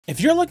If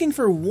you're looking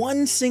for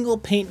one single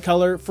paint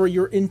color for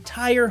your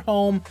entire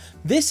home,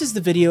 this is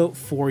the video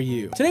for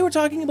you. Today we're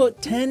talking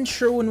about 10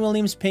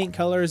 Sherwin-Williams paint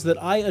colors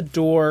that I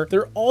adore.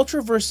 They're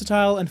ultra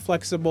versatile and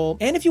flexible,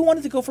 and if you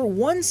wanted to go for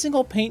one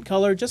single paint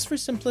color just for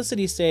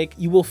simplicity's sake,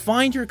 you will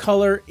find your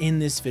color in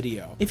this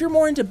video. If you're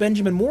more into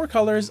Benjamin Moore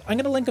colors, I'm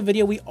gonna link a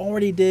video we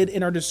already did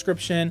in our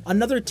description,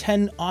 another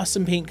 10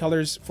 awesome paint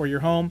colors for your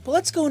home. But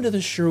let's go into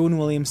the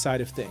Sherwin-Williams side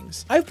of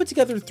things. I've put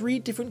together 3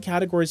 different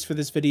categories for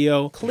this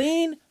video: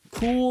 clean,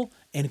 cool,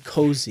 and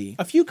cozy.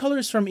 A few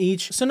colors from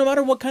each, so no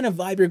matter what kind of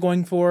vibe you're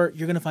going for,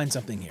 you're gonna find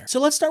something here. So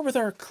let's start with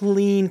our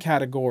clean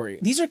category.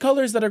 These are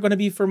colors that are gonna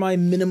be for my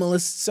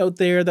minimalists out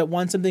there that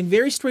want something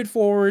very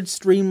straightforward,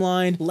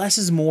 streamlined, less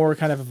is more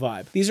kind of a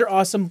vibe. These are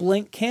awesome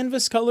blank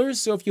canvas colors,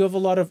 so if you have a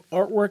lot of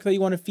artwork that you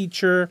want to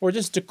feature, or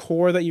just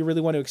decor that you really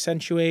want to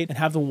accentuate and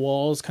have the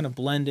walls kind of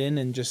blend in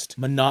and just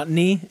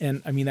monotony,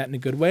 and I mean that in a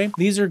good way,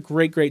 these are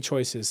great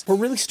choices. We're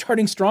really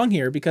starting strong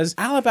here because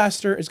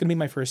alabaster is gonna be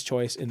my first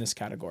choice in this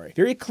category.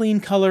 Very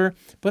clean color,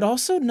 but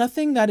also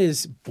nothing that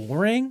is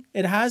boring.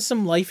 It has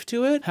some life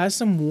to it, has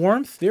some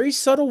warmth, very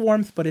subtle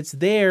warmth, but it's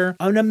there.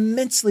 An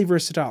immensely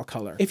versatile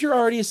color. If you're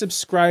already a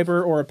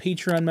subscriber or a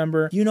Patreon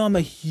member, you know I'm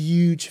a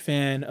huge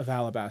fan of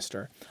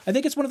alabaster. I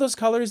think it's one of those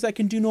colors that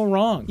can do no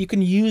wrong. You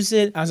can use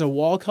it as a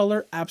wall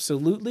color,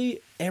 absolutely,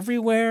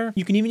 everywhere.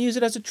 You can even use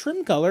it as a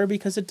trim color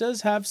because it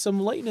does have some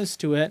lightness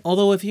to it.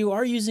 Although if you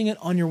are using it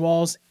on your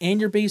walls and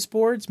your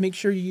baseboards, make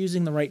sure you're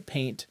using the right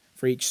paint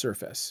for each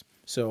surface.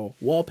 So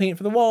wall paint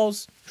for the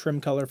walls,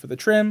 trim color for the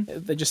trim.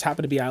 They just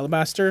happen to be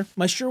alabaster.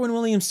 My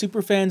Sherwin-Williams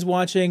super fans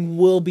watching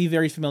will be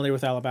very familiar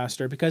with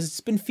alabaster because it's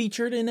been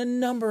featured in a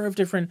number of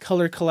different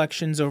color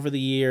collections over the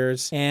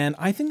years, and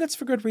I think that's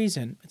for good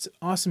reason. It's an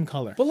awesome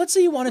color. But let's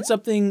say you wanted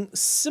something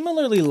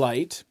similarly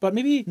light, but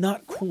maybe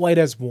not quite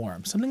as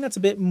warm. Something that's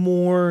a bit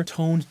more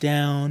toned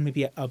down,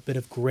 maybe a bit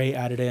of gray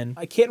added in.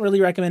 I can't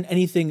really recommend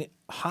anything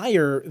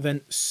higher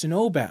than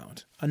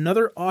Snowbound.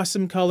 Another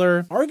awesome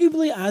color,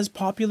 arguably as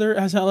popular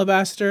as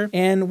alabaster,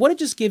 and what it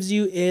just gives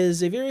you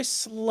is a very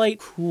slight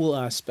cool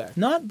aspect.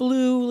 Not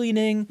blue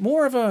leaning,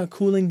 more of a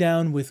cooling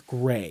down with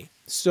gray.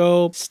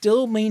 So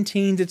still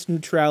maintains its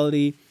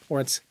neutrality or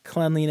its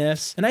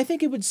cleanliness, and I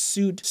think it would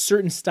suit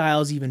certain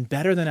styles even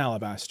better than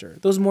alabaster.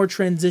 Those more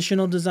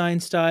transitional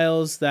design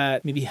styles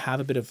that maybe have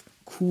a bit of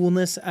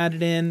coolness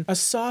added in. A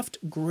soft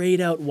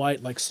grayed out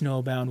white like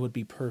Snowbound would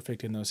be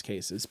perfect in those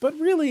cases, but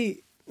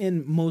really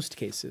in most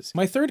cases.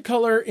 My third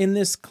color in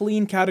this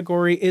clean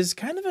category is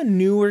kind of a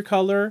newer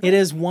color. It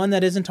is one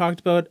that isn't talked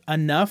about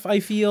enough, I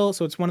feel,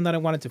 so it's one that I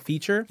wanted to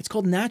feature. It's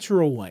called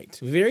Natural White.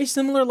 Very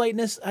similar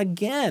lightness.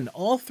 Again,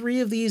 all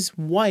 3 of these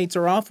whites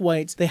or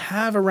off-whites, they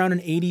have around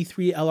an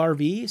 83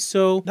 LRV,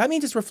 so that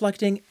means it's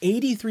reflecting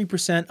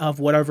 83% of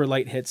whatever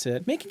light hits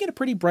it, making it a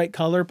pretty bright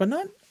color, but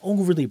not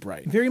overly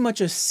bright. Very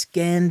much a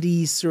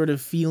Scandi sort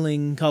of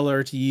feeling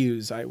color to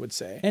use, I would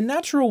say. And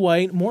Natural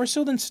White, more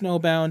so than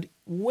Snowbound,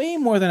 way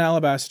more than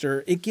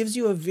alabaster, it gives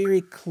you a very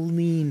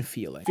clean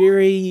feeling.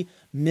 Very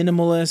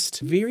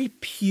minimalist, very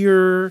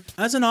pure.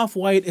 As an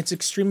off-white, it's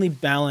extremely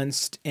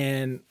balanced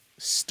and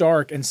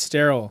stark and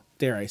sterile,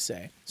 dare I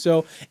say.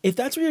 So if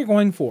that's what you're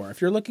going for,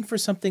 if you're looking for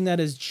something that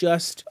is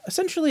just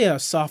essentially a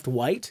soft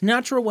white,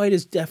 Natural White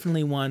is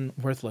definitely one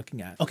worth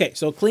looking at. Okay,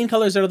 so clean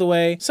colors out of the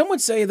way. Some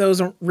would say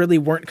those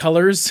weren't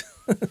colors.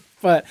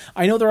 But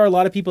I know there are a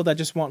lot of people that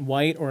just want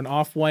white or an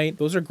off-white.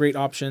 Those are great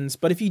options.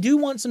 But if you do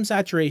want some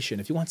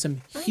saturation, if you want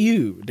some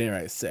hue, dare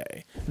I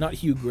say, not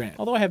Hugh Grant,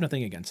 although I have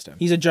nothing against him.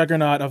 He's a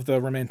juggernaut of the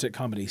romantic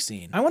comedy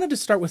scene. I wanted to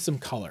start with some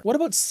color. What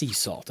about sea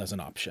salt as an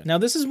option? Now,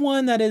 this is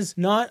one that is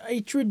not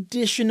a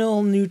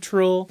traditional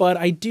neutral, but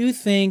I do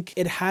think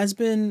it has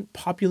been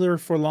popular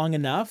for long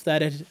enough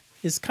that it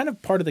is kind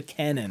of part of the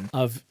canon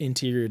of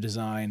interior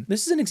design.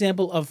 This is an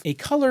example of a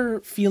color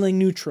feeling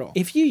neutral.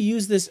 If you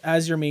use this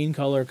as your main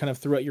color kind of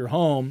throughout your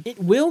home, it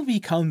will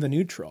become the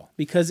neutral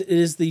because it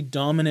is the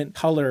dominant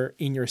color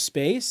in your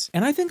space.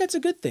 And I think that's a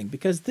good thing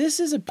because this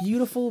is a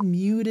beautiful,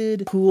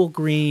 muted, cool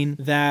green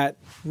that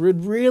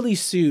would really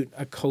suit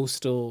a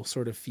coastal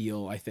sort of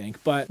feel, I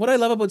think. But what I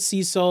love about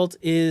sea salt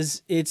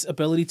is its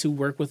ability to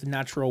work with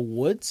natural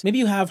woods. Maybe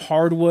you have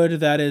hardwood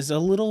that is a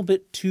little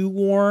bit too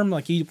warm,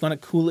 like you want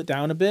to cool it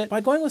down a bit. By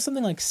going with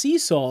something like sea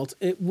salt,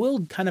 it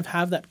will kind of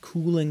have that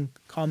cooling,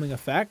 calming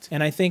effect.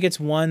 And I think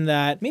it's one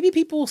that maybe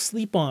people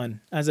sleep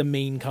on as a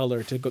main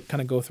color to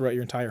kind of go throughout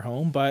your entire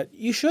home, but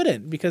you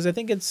shouldn't because I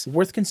think it's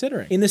worth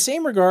considering. In the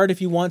same regard,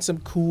 if you want some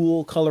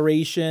cool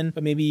coloration,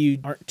 but maybe you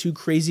aren't too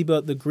crazy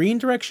about the green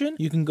direction,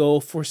 you can go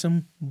for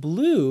some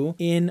blue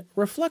in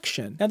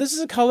Reflection. Now, this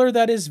is a color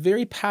that is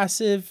very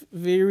passive,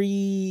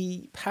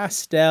 very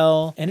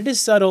pastel, and it is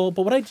subtle,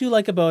 but what I do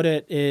like about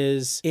it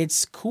is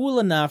it's cool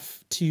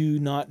enough to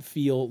not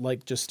feel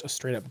like just a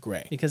straight up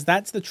gray, because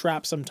that's the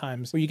trap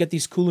sometimes where you get these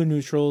these cooler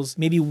neutrals,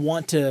 maybe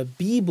want to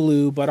be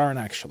blue, but aren't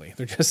actually.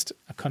 They're just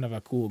a kind of a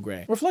cool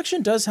gray.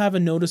 Reflection does have a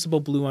noticeable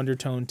blue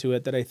undertone to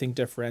it that I think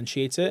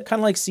differentiates it. Kind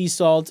of like sea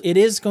salt, it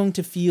is going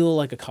to feel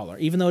like a color,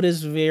 even though it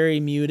is very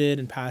muted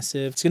and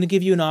passive. It's going to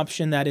give you an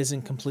option that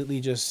isn't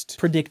completely just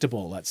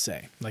predictable, let's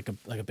say, like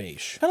a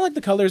beige. Kind of like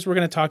the colors we're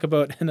going to talk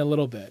about in a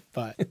little bit,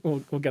 but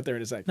we'll get there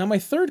in a sec. Now, my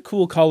third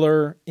cool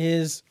color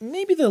is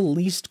maybe the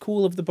least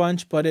cool of the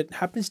bunch, but it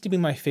happens to be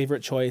my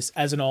favorite choice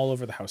as an all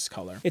over the house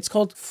color. It's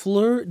called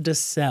Fleur de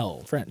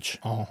Sel, French.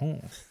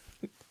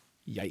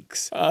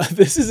 Yikes.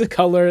 This is a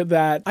color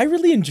that I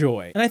really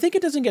enjoy, and I think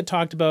it doesn't get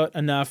talked about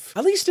enough,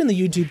 at least in the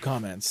YouTube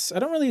comments. I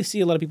don't really see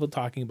a lot of people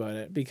talking about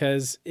it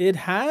because it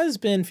has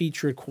been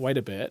featured quite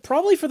a bit,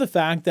 probably for the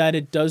fact that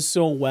it does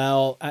so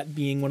well at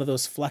being one of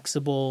those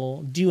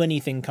flexible, do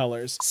anything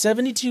colors.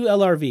 72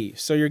 LRV,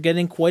 so you're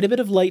getting quite a bit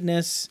of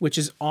lightness, which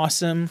is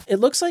awesome. It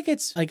looks like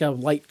it's like a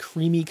light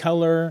creamy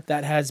color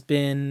that has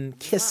been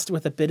kissed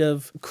with a bit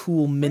of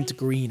cool mint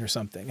green or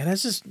something. And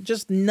that's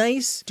just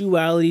nice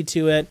duality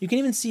to it. You can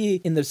even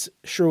see in this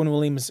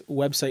Sherwin-Williams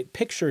website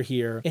picture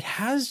here, it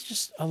has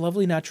just a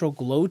lovely natural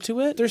glow to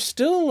it. There's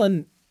still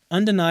an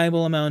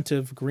undeniable amount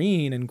of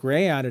green and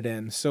gray added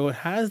in, so it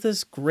has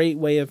this great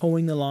way of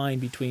holding the line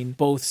between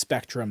both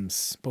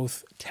spectrums,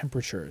 both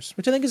temperatures,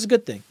 which I think is a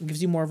good thing. It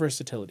gives you more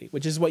versatility,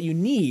 which is what you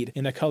need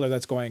in a color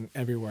that's going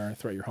everywhere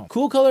throughout your home.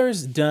 Cool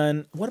colors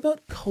done. What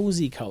about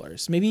cozy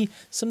colors? Maybe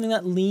something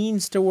that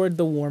leans toward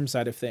the warm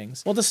side of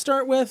things. Well, to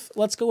start with,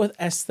 let's go with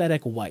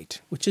aesthetic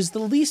white, which is the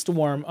least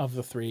warm of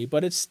the three,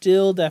 but it's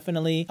still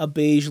definitely a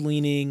beige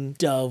leaning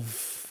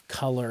dove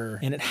color,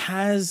 and it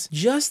has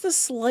just the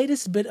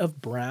slightest bit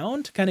of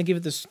brown to kind of give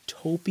it this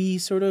taupey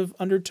sort of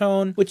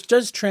undertone, which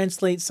does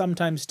translate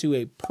sometimes to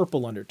a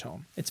purple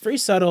undertone. It's very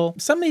subtle.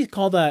 Some may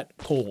call that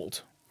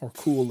cold or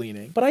cool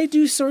leaning, but I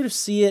do sort of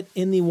see it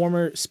in the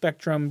warmer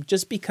spectrum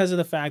just because of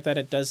the fact that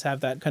it does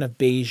have that kind of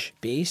beige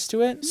base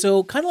to it.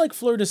 So kind of like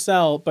Fleur de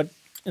Sel, but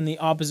in the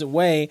opposite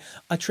way,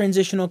 a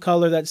transitional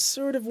color that's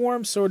sort of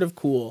warm, sort of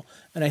cool.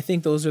 And I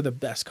think those are the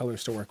best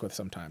colors to work with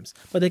sometimes.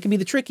 But they can be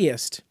the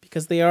trickiest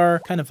because they are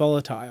kind of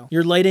volatile.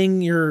 You're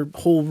lighting your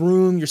whole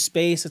room, your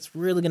space. It's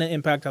really going to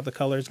impact how the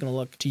color is going to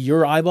look to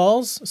your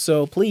eyeballs.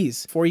 So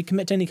please, before you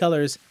commit to any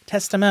colors,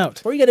 test them out.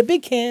 Before you get a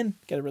big can,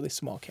 get a really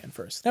small can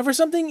first. Now for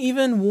something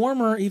even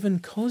warmer, even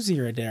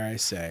cozier, dare I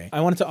say, I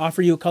wanted to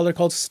offer you a color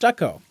called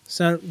Stucco.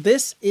 So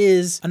this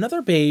is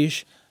another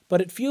beige,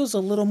 but it feels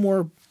a little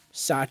more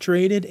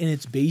saturated in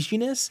its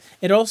beiginess.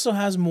 It also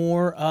has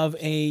more of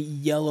a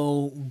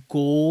yellow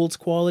gold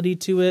quality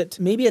to it.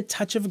 Maybe a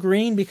touch of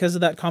green because of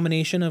that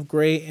combination of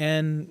gray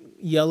and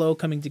yellow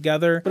coming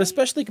together, but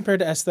especially compared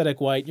to aesthetic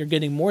white, you're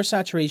getting more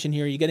saturation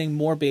here, you're getting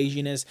more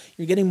beiginess,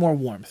 you're getting more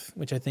warmth,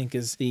 which I think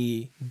is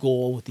the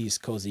goal with these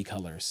cozy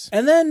colors.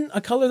 And then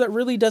a color that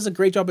really does a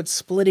great job at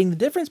splitting the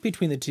difference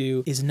between the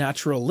two is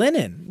natural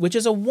linen, which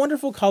is a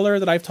wonderful color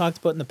that I've talked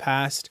about in the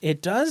past.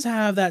 It does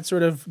have that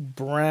sort of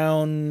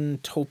brown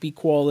taupey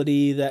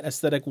quality that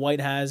aesthetic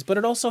white has, but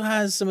it also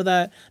has some of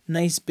that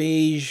nice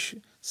beige,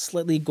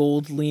 slightly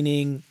gold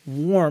leaning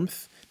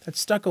warmth that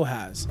Stucco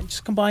has. And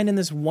just combined in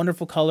this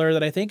wonderful color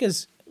that I think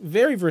is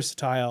very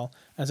versatile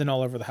as an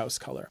all over the house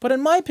color. But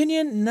in my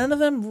opinion, none of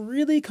them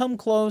really come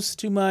close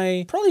to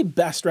my probably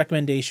best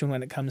recommendation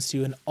when it comes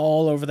to an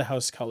all over the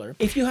house color.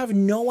 If you have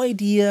no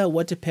idea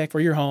what to pick for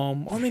your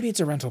home, or maybe it's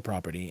a rental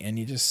property and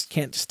you just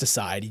can't just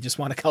decide, you just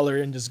want a color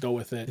and just go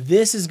with it,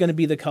 this is going to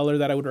be the color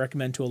that I would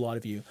recommend to a lot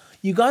of you.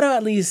 You got to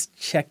at least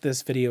check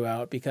this video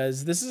out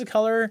because this is a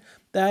color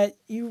that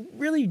you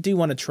really do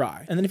want to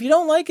try. And then if you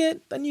don't like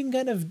it, then you can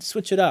kind of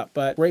switch it up,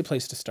 but great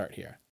place to start here.